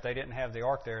there, but they didn't have the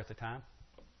ark there at the time.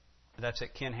 That's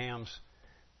at Ken Ham's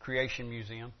Creation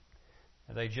Museum.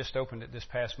 They just opened it this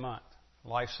past month.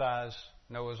 Life size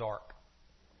Noah's Ark.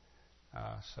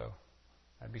 So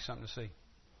that'd be something to see.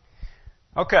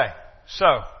 Okay,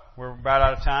 so we're about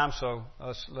out of time. So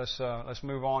let's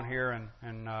move on here,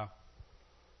 and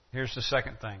here's the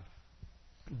second thing.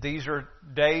 These are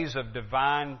days of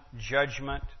divine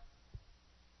judgment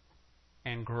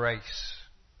and grace.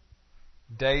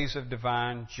 Days of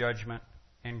divine judgment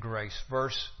and grace.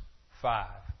 Verse 5.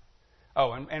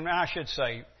 Oh, and I should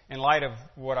say, in light of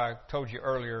what I told you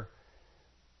earlier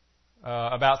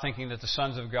about thinking that the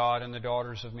sons of God and the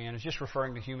daughters of men is just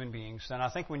referring to human beings, then I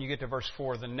think when you get to verse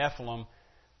 4, the Nephilim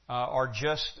are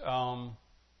just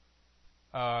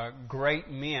great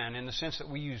men in the sense that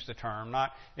we use the term.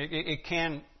 It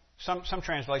can some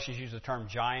translations use the term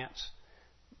giants,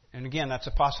 and again that's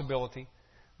a possibility.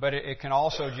 But it can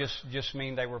also just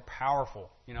mean they were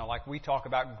powerful. Like we talk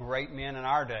about great men in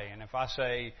our day. And if I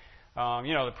say,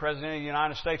 the President of the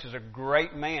United States is a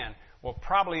great man, well,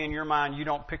 probably in your mind you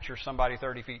don't picture somebody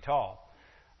 30 feet tall.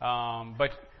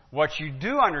 But what you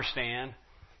do understand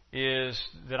is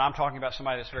that I'm talking about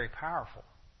somebody that's very powerful,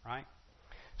 right?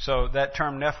 So that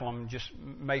term Nephilim just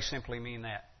may simply mean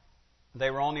that. They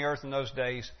were on the earth in those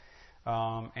days,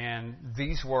 and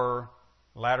these were...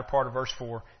 latter part of verse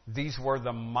 4, these were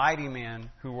the mighty men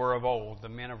who were of old, the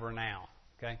men of renown.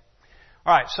 Okay?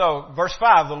 All right, so verse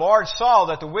 5, the Lord saw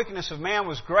that the wickedness of man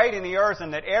was great in the earth,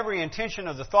 and that every intention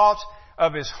of the thoughts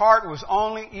of his heart was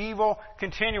only evil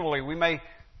continually. We may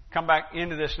come back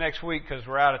into this next week because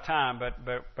we're out of time,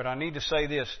 but I need to say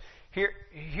this.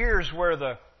 Here's where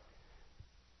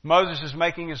Moses is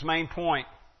making his main point.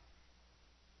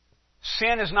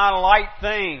 Sin is not a light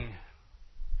thing.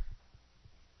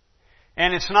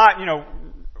 And it's not,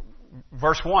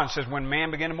 verse 1 says, when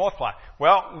man began to multiply.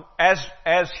 Well,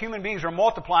 as human beings are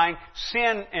multiplying,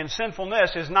 sin and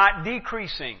sinfulness is not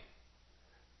decreasing.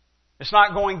 It's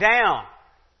not going down.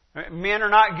 Men are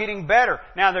not getting better.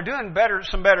 Now, they're doing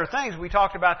some better things. We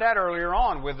talked about that earlier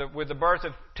on with the birth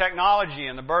of technology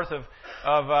and the birth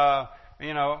of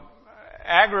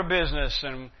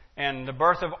agribusiness and the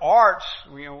birth of arts.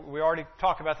 We already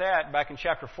talked about that back in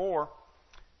chapter 4.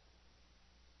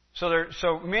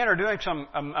 So men are doing some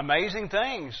amazing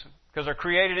things because they're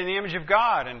created in the image of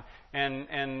God,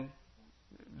 and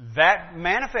that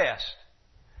manifests.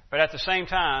 But at the same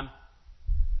time,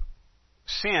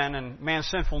 sin and man's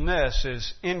sinfulness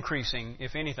is increasing,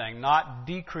 if anything, not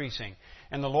decreasing.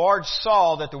 And the Lord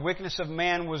saw that the wickedness of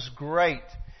man was great.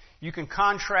 You can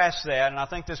contrast that, and I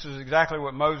think this is exactly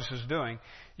what Moses is doing.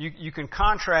 You can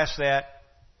contrast that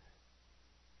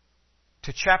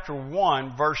to chapter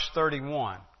 1, verse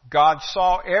 31. God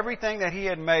saw everything that He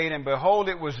had made, and behold,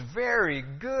 it was very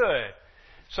good.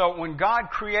 So when God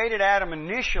created Adam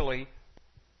initially,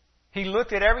 He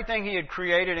looked at everything He had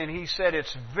created and He said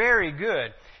it's very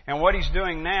good. And what He's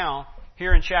doing now,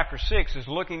 here in chapter 6, is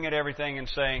looking at everything and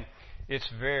saying it's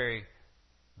very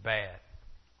bad.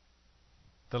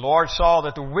 The Lord saw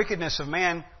that the wickedness of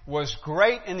man was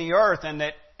great in the earth, and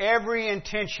that every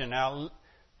intention... Now,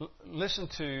 listen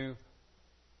to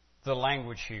the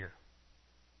language here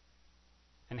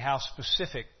and how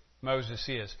specific Moses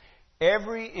is.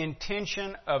 Every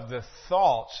intention of the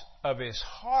thoughts of his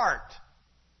heart.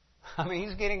 I mean,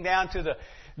 he's getting down to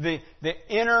the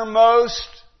innermost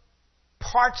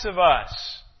parts of us.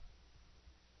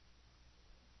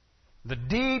 The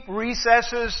deep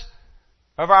recesses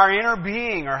of our inner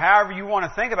being, or however you want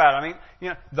to think about it. I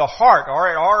mean, the heart.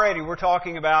 Already we're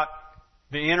talking about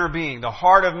the inner being, the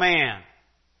heart of man.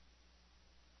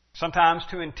 Sometimes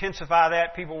to intensify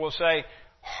that, people will say,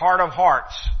 heart of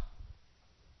hearts.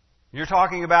 You're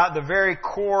talking about the very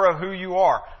core of who you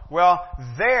are. Well,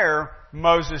 there,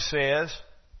 Moses says,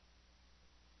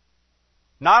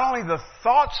 not only the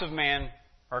thoughts of man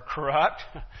are corrupt,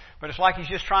 but it's like he's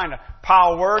just trying to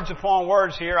pile words upon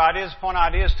words here, ideas upon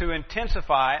ideas to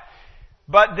intensify it.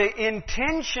 But the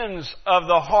intentions of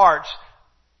the hearts,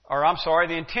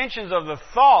 the intentions of the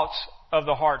thoughts of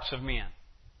the hearts of men.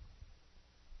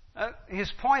 His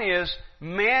point is,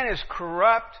 man is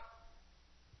corrupt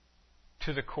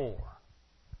to the core.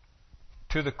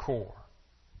 To the core.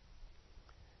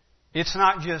 It's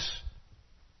not just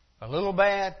a little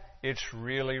bad, it's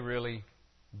really, really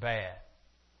bad.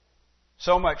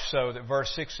 So much so that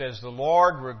verse 6 says, the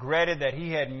Lord regretted that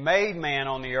He had made man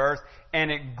on the earth,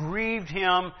 and it grieved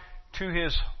Him to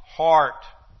His heart.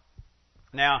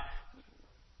 Now,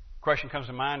 question comes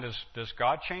to mind, does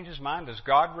God change His mind? Does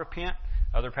God repent?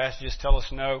 Other passages tell us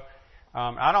no.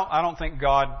 I don't think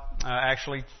God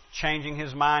actually changing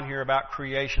His mind here about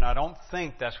creation. I don't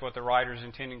think that's what the writer is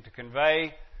intending to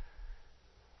convey.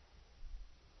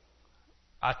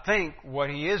 I think what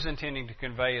he is intending to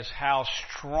convey is how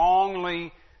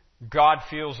strongly God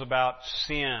feels about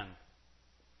sin.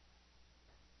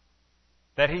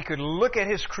 That He could look at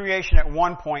His creation at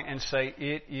one point and say,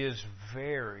 it is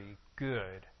very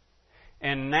good.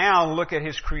 And now look at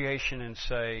His creation and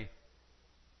say,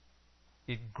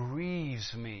 it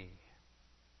grieves me.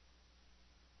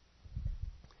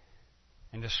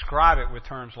 And describe it with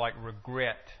terms like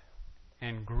regret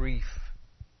and grief.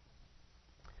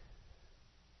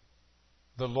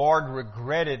 The Lord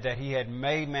regretted that He had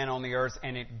made man on the earth,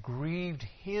 and it grieved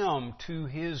Him to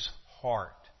His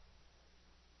heart.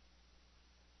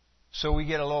 So we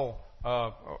get a little,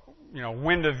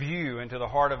 wind of view into the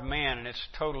heart of man, and it's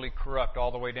totally corrupt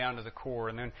all the way down to the core.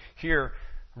 And then here,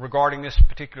 regarding this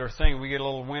particular thing, we get a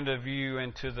little wind of view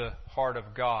into the heart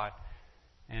of God,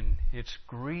 and it's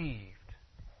grieved.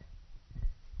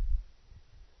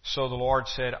 So the Lord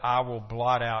said, I will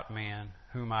blot out man,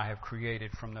 whom I have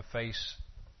created from the face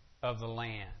of the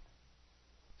land.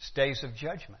 It's days of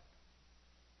judgment.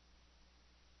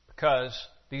 Because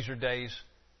these are days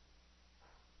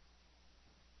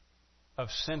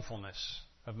of sinfulness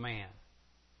of man.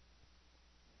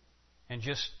 And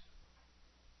does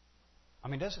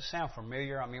it sound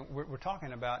familiar? We're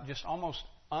talking about just almost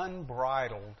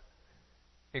unbridled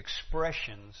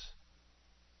expressions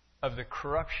of the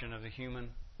corruption of the human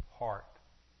heart.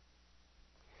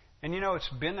 And it's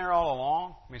been there all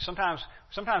along. Sometimes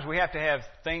we have to have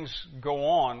things go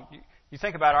on. You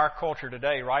think about our culture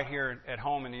today, right here at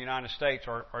home in the United States,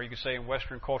 or you could say in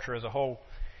Western culture as a whole,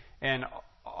 and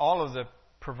all of the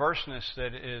perverseness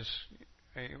that is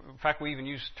In fact, we even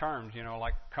use terms,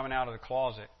 like coming out of the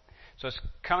closet. So it's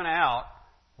coming out,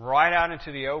 right out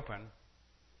into the open.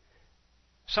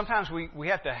 Sometimes we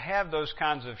have to have those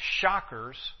kinds of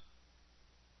shockers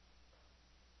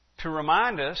to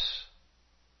remind us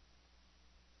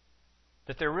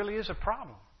that there really is a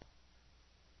problem.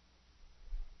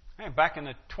 And back in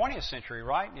the 20th century,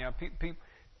 right?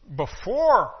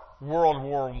 Before World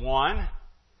War I,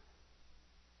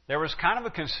 there was kind of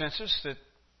a consensus that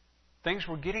things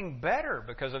were getting better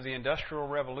because of the Industrial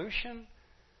Revolution,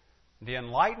 the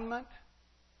Enlightenment.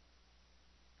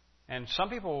 And some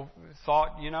people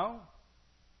thought,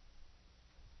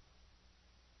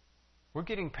 we're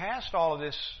getting past all of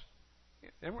this.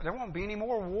 There won't be any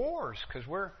more wars because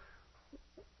we're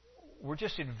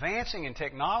just advancing in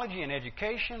technology and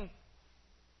education.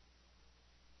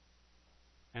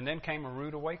 And then came a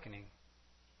rude awakening.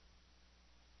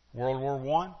 World War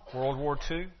I, World War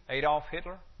II, Adolf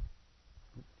Hitler,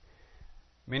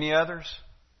 many others.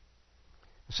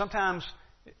 Sometimes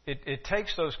it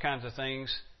takes those kinds of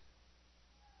things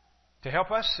to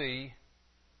help us see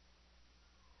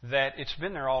that it's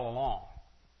been there all along.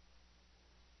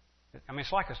 I mean,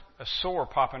 it's like a sore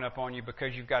popping up on you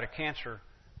because you've got a cancer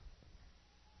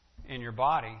in your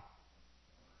body.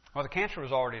 Well, the cancer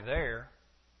was already there.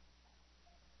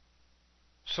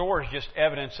 Sore is just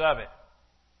evidence of it.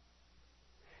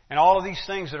 And all of these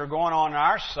things that are going on in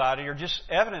our society are just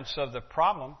evidence of the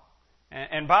problem.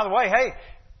 And by the way, hey,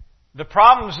 the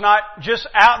problem's not just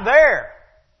out there.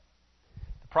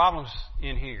 The problem's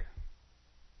in here.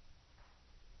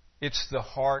 It's the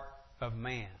heart of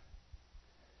man.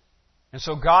 And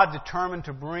so God determined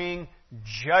to bring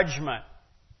judgment.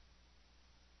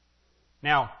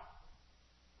 Now,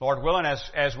 Lord willing,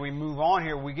 as we move on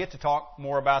here, we get to talk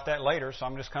more about that later, so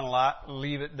I'm just going to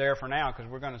leave it there for now because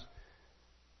we're going to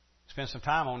spend some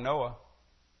time on Noah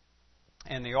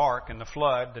and the ark and the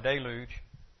flood, the deluge.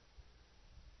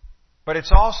 But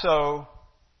it's also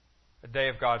a day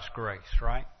of God's grace,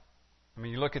 right? I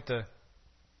mean, you look at the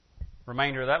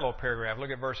remainder of that little paragraph.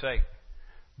 Look at verse 8.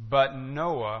 But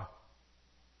Noah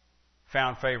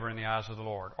found favor in the eyes of the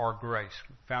Lord, or grace.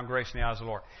 Found grace in the eyes of the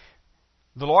Lord.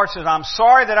 The Lord says, I'm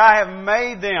sorry that I have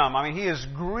made them. I mean, He is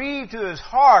grieved to His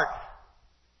heart.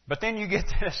 But then you get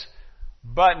this,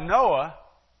 but Noah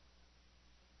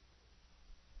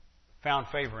found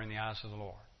favor in the eyes of the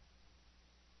Lord.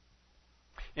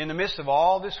 In the midst of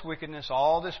all this wickedness,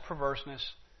 all this perverseness,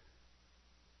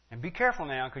 and be careful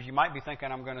now because you might be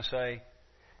thinking I'm going to say,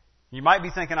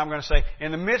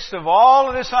 in the midst of all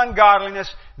of this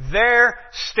ungodliness, there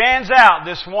stands out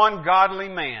this one godly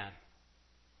man.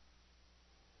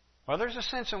 Well, there's a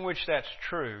sense in which that's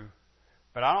true,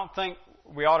 but I don't think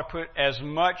we ought to put as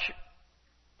much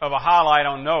of a highlight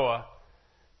on Noah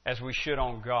as we should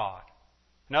on God.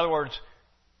 In other words,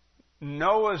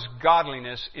 Noah's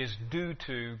godliness is due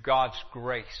to God's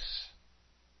grace.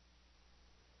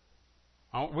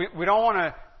 We don't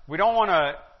want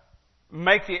to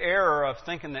make the error of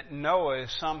thinking that Noah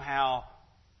is somehow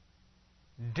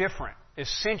different,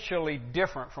 essentially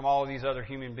different from all of these other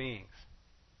human beings.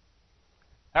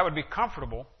 That would be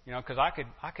comfortable, because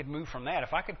I could move from that.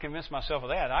 If I could convince myself of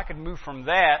that, I could move from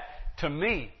that to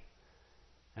me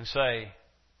and say,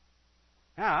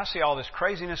 yeah, I see all this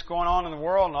craziness going on in the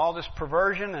world and all this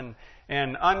perversion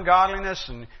and ungodliness,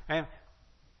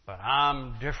 but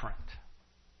I'm different.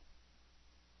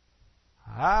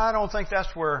 I don't think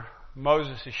that's where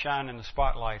Moses is shining the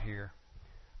spotlight here.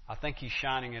 I think he's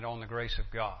shining it on the grace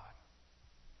of God.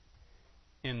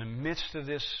 In the midst of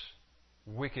this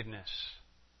wickedness,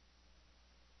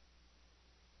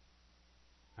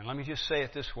 and let me just say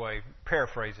it this way,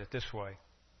 paraphrase it this way.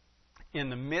 In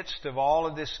the midst of all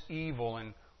of this evil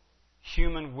and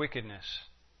human wickedness,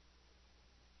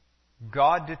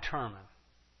 God determined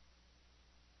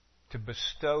to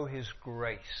bestow His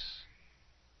grace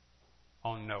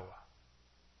on Noah.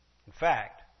 In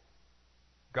fact,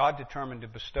 God determined to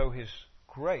bestow His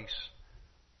grace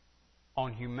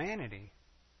on humanity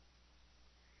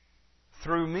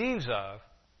through means of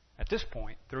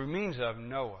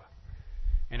Noah.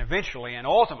 And eventually and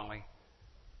ultimately,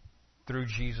 through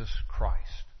Jesus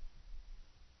Christ.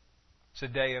 It's a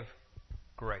day of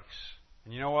grace.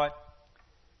 And you know what?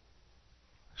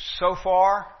 So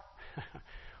far,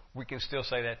 we can still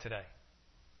say that today.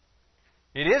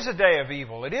 It is a day of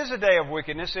evil. It is a day of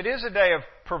wickedness. It is a day of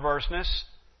perverseness.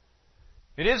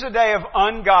 It is a day of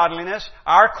ungodliness.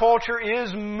 Our culture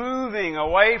is moving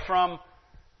away from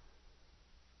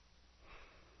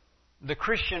the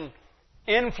Christian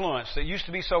influence that used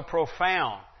to be so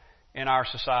profound in our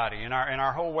society, in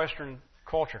our whole Western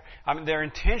culture. I mean, they're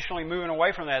intentionally moving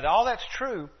away from that. All that's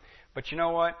true, But you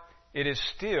know what? It is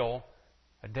still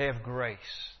a day of grace.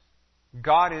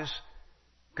 God is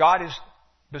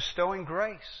bestowing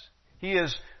grace. He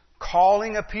is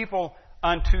calling a people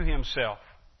unto Himself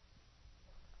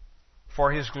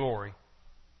for His glory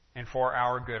and for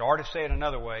our good. Or to say it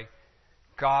another way,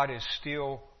 God is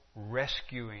still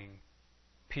rescuing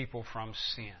people from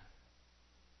sin.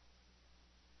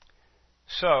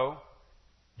 So,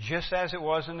 just as it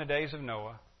was in the days of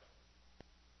Noah,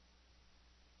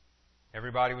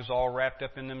 everybody was all wrapped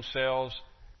up in themselves.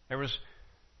 There was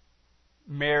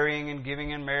marrying and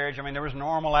giving in marriage. I mean, there was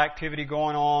normal activity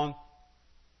going on.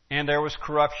 And there was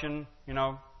corruption,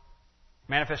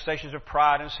 manifestations of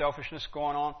pride and selfishness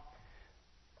going on.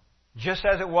 Just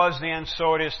as it was then,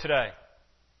 so it is today.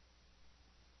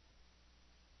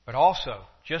 But also,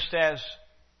 just as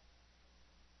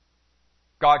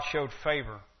God showed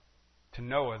favor to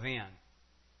Noah then,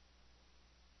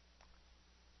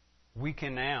 we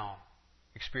can now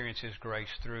experience His grace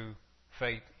through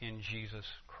faith in Jesus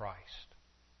Christ.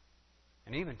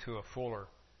 And even to a fuller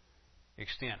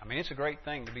extent. I mean, it's a great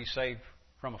thing to be saved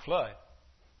from a flood.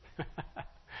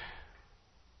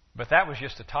 But that was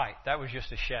just a type. That was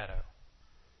just a shadow.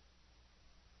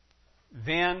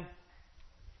 Then,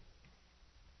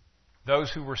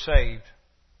 those who were saved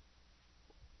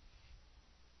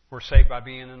by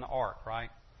being in the ark, right?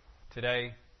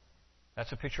 Today,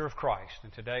 that's a picture of Christ.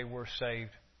 And today we're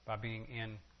saved by being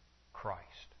in Christ.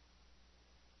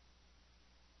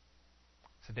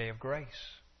 It's a day of grace.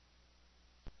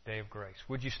 Day of grace.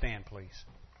 Would you stand, please?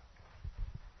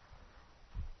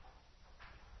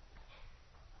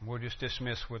 We'll just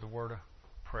dismiss with a word of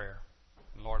prayer.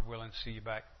 And Lord willing, see you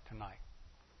back tonight.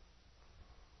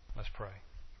 Let's pray.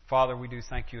 Father, we do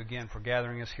thank you again for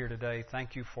gathering us here today.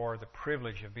 Thank you for the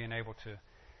privilege of being able to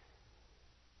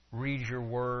read your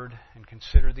word and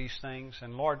consider these things.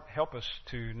 And Lord, help us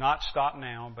to not stop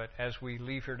now, but as we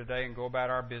leave here today and go about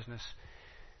our business,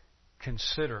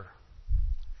 consider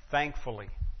thankfully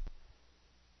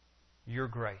your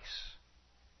grace.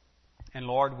 And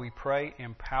Lord, we pray,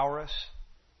 empower us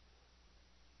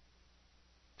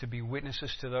to be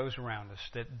witnesses to those around us,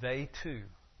 that they too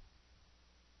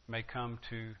may come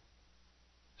to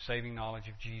saving knowledge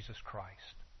of Jesus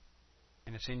Christ.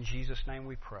 And it's in Jesus' name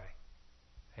we pray.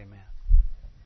 Amen.